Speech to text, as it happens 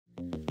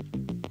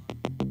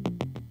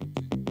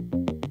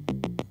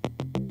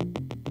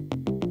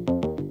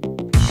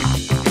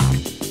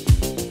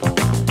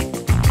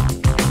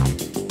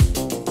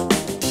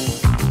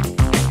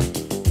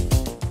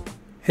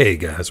Hey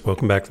guys,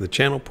 welcome back to the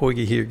channel.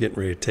 Poigi here, getting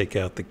ready to take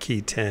out the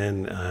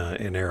Ki-10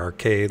 in Air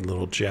Arcade,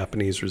 little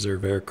Japanese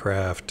reserve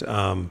aircraft.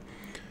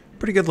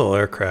 Pretty good little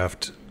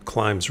aircraft,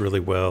 climbs really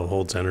well,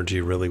 holds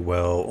energy really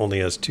well, only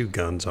has 2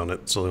 guns on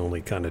it, so the only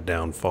kind of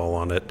downfall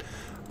on it.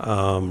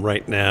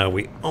 Right now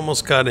we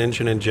almost got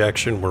engine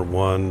injection, we're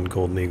 1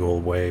 Golden Eagle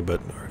away, but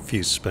I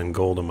refuse to spend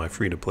gold on my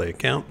free-to-play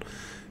account.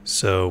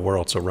 So we're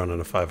also running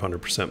a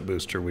 500%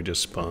 booster we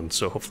just spun,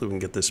 so hopefully we can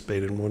get this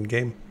baited in 1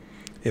 game.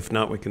 If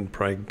not, we can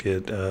probably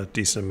get a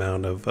decent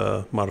amount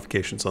of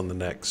modifications on the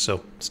next.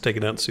 So let's take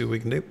it out and see what we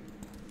can do.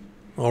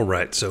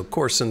 Alright, so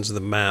course into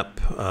the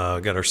map.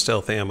 Got our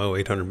stealth ammo,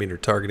 800 meter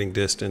targeting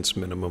distance,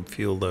 minimum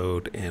fuel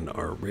load, and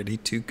are ready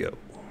to go. Go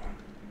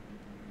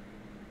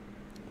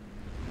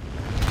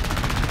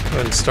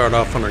ahead and start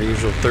off on our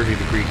usual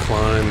 30-degree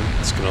climb.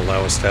 It's going to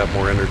allow us to have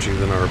more energy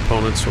than our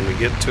opponents when we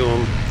get to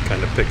them.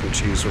 Kind of pick and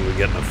choose when we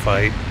get in a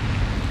fight.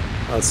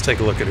 Let's take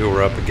a look at who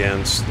we're up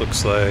against.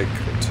 Looks like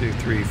 2,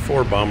 3,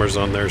 4 bombers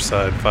on their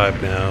side,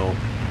 5 now.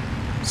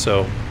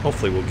 So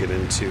hopefully we'll get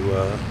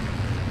into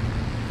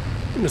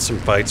some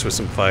fights with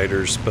some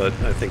fighters, but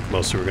I think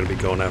mostly we're going to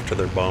be going after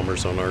their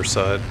bombers on our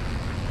side.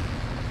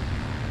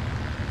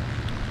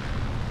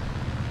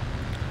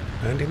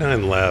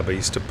 99 Lab. I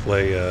used to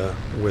play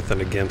with and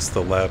against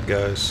the Lab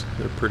guys.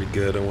 They're pretty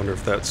good. I wonder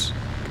if that's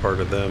part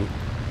of them.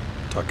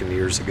 Talking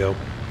years ago.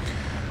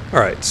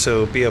 Alright,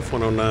 so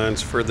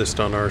BF-109's furthest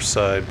on our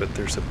side, but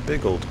there's a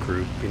big old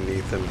group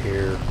beneath him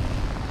here.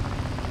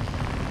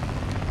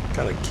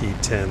 Got a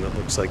Ki-10 that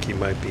looks like he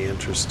might be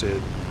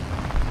interested.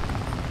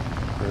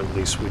 Or at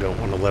least we don't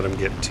want to let him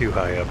get too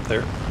high up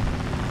there.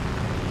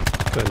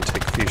 Go ahead and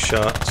take a few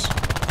shots.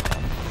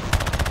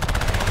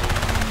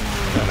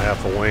 Got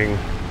half a wing.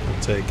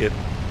 We'll take it.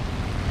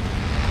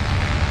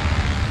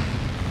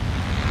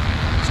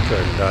 Let's go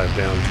ahead and dive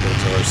down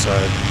towards our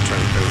side. Try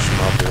and finish him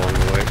off along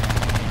the way.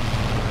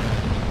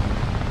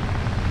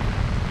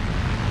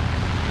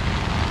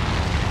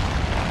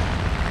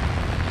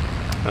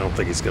 I don't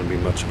think he's going to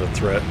be much of a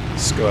threat.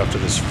 Let's go after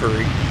this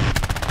furry.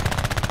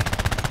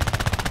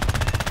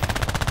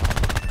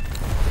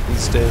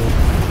 He's down.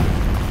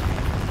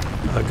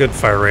 A good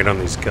fire rate on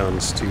these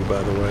guns too,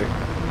 by the way.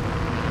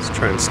 Let's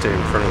try and stay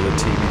in front of the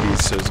TBD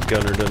so his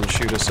gunner doesn't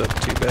shoot us up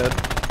too bad.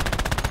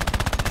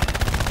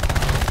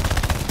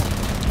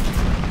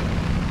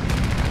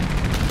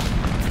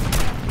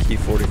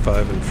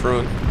 Ki-45 in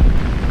front.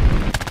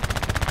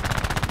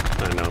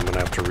 I know I'm going to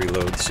have to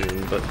reload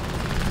soon, but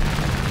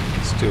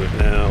let's do it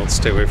now. Let's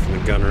stay away from the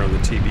gunner on the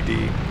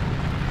TBD.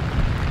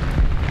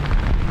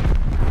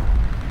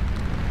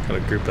 Got a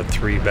group of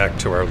 3 back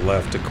to our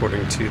left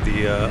according to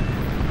the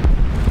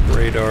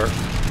radar.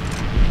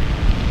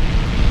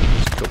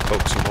 Let's go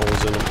poke some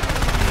holes in them.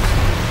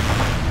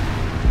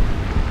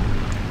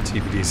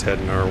 TBD's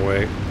heading our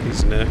way.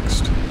 He's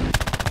next.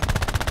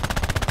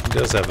 He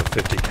does have a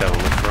 50 cal in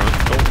the front.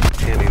 Oh,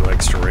 and he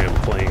likes to ram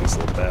planes,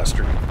 little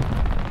bastard.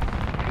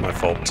 My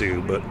fault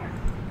too, but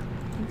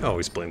I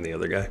always blame the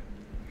other guy.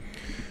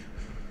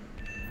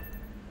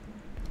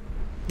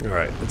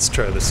 Alright, let's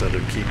try this other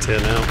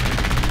Ki-10 out.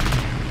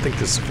 I think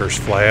this is the first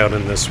fly out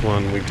in this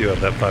one. We do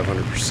have that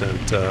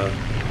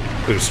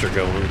 500% booster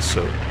going,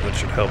 so that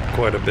should help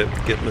quite a bit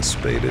with getting us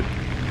spaded.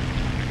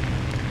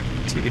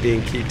 TBD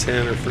and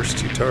Ki-10 are first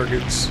 2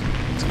 targets.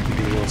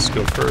 TBD wants to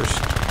go first.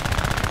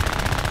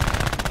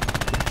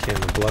 We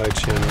can't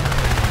oblige him.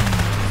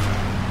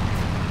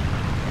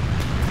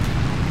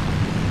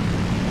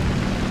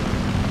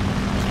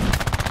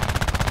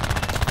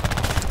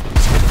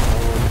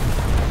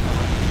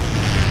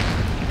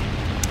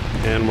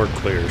 And we're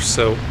clear.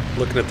 So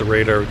looking at the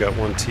radar, we got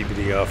 1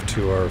 TBD off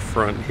to our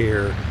front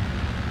here,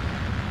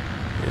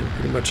 and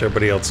pretty much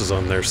everybody else is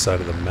on their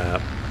side of the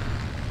map.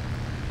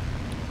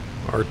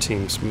 Our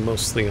team's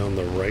mostly on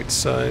the right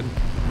side,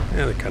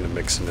 and they're kind of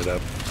mixing it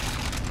up.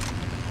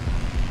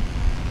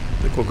 I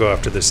think we'll go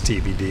after this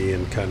TBD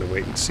and kind of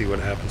wait and see what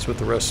happens with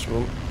the rest of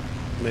them.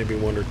 Maybe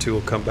 1 or 2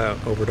 will come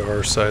back over to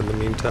our side in the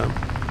meantime.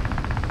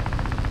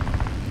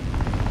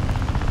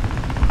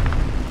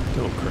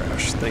 Don't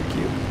crash, thank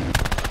you.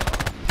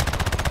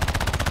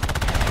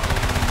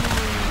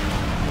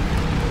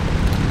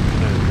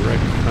 Right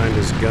behind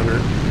his gunner.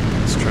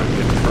 Let's try and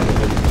get in front of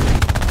him.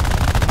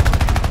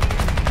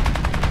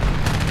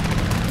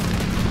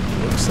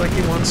 Looks like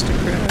he wants to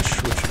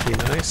crash, which would be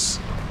nice.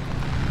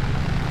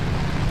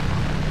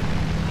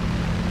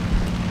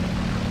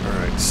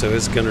 Alright, so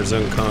his gunner's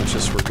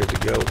unconscious. We're good to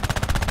go.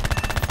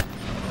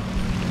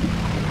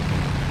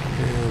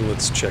 And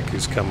let's check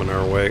who's coming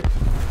our way.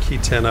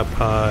 Ki-10 up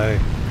high.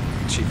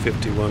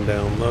 G51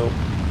 down low.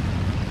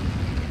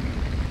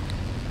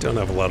 Don't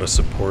have a lot of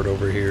support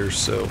over here,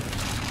 so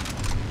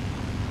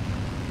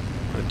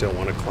I don't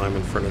want to climb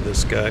in front of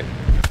this guy.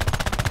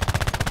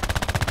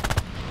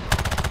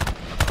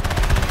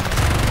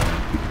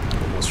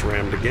 Almost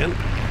rammed again.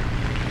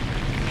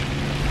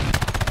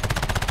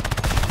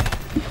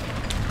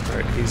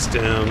 Alright, he's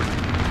down.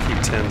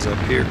 Ki-10's up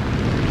here.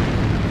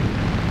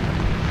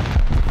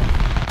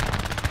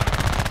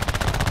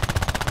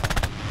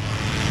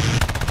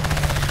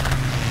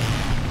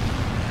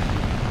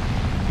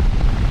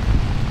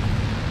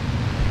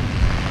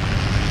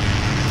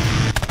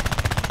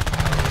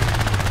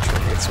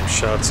 Get some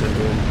shots into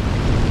him.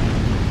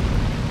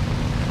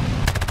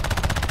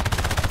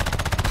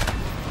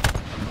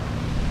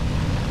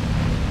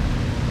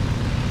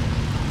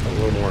 A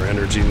little more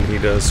energy than he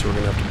does, so we're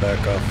going to have to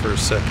back off for a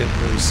second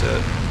and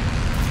reset.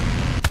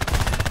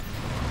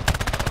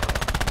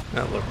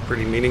 That looked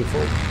pretty meaningful.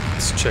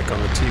 Let's check on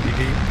the TBD.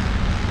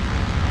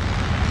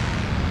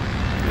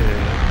 Yeah.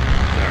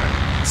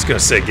 Alright. I was going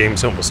to say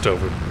game's almost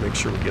over. Make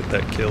sure we get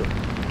that kill.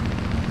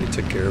 They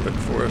took care of it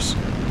for us.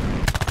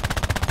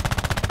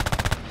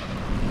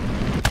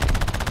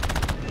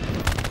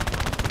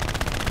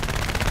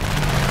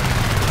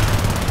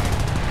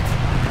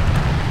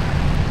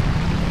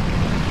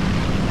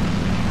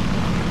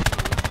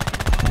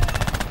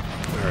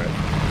 Alright.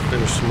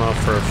 Finish them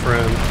off for our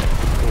friend.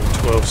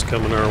 12's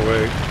coming our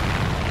way.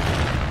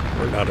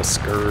 We're not a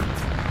scurd.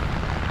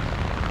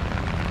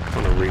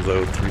 On a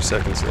reload, 3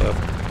 seconds left.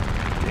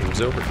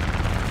 Game's over.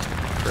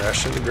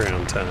 Crash into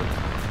ground time.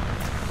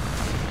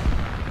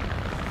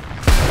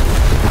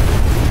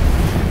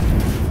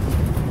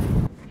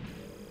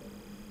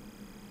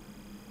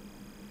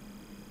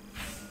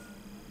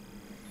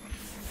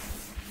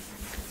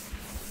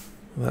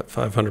 That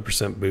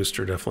 500%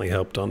 booster definitely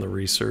helped on the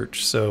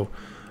research. So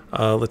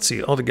let's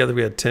see. Altogether,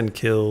 we had 10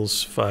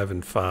 kills, 5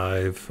 and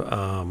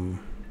 5.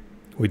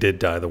 We did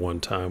die the one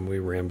time we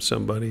rammed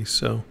somebody,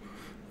 so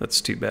that's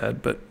too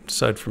bad. But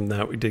aside from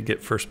that, we did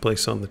get first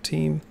place on the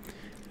team.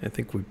 I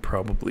think we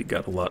probably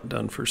got a lot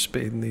done for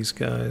spading these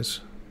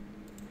guys.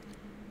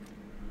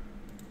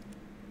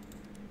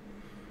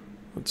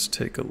 Let's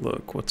take a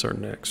look. What's our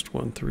next?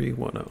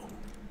 1310.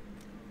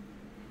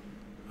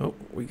 Oh,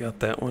 we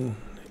got that one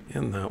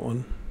and that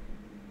one.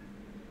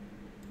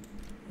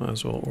 Might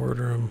as well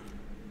order them.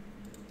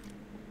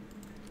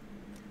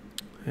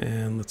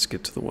 And let's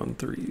get to the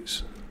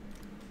 1-3s.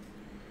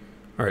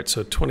 All right,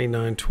 so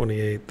 29,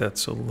 28,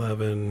 that's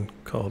 11.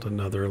 Called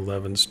another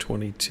 11's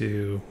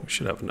 22. We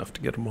should have enough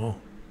to get them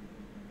all.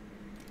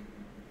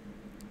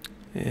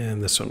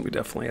 And this one we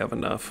definitely have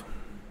enough.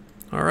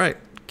 All right,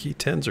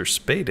 Ki-10s are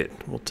spaded.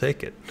 We'll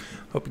take it.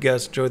 Hope you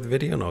guys enjoyed the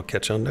video, and I'll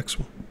catch you on the next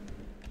one.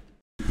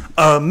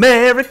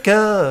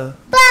 America!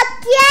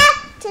 Fuck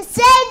yeah! To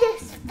say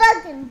this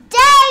fucking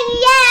day,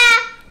 yeah!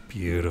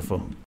 Beautiful.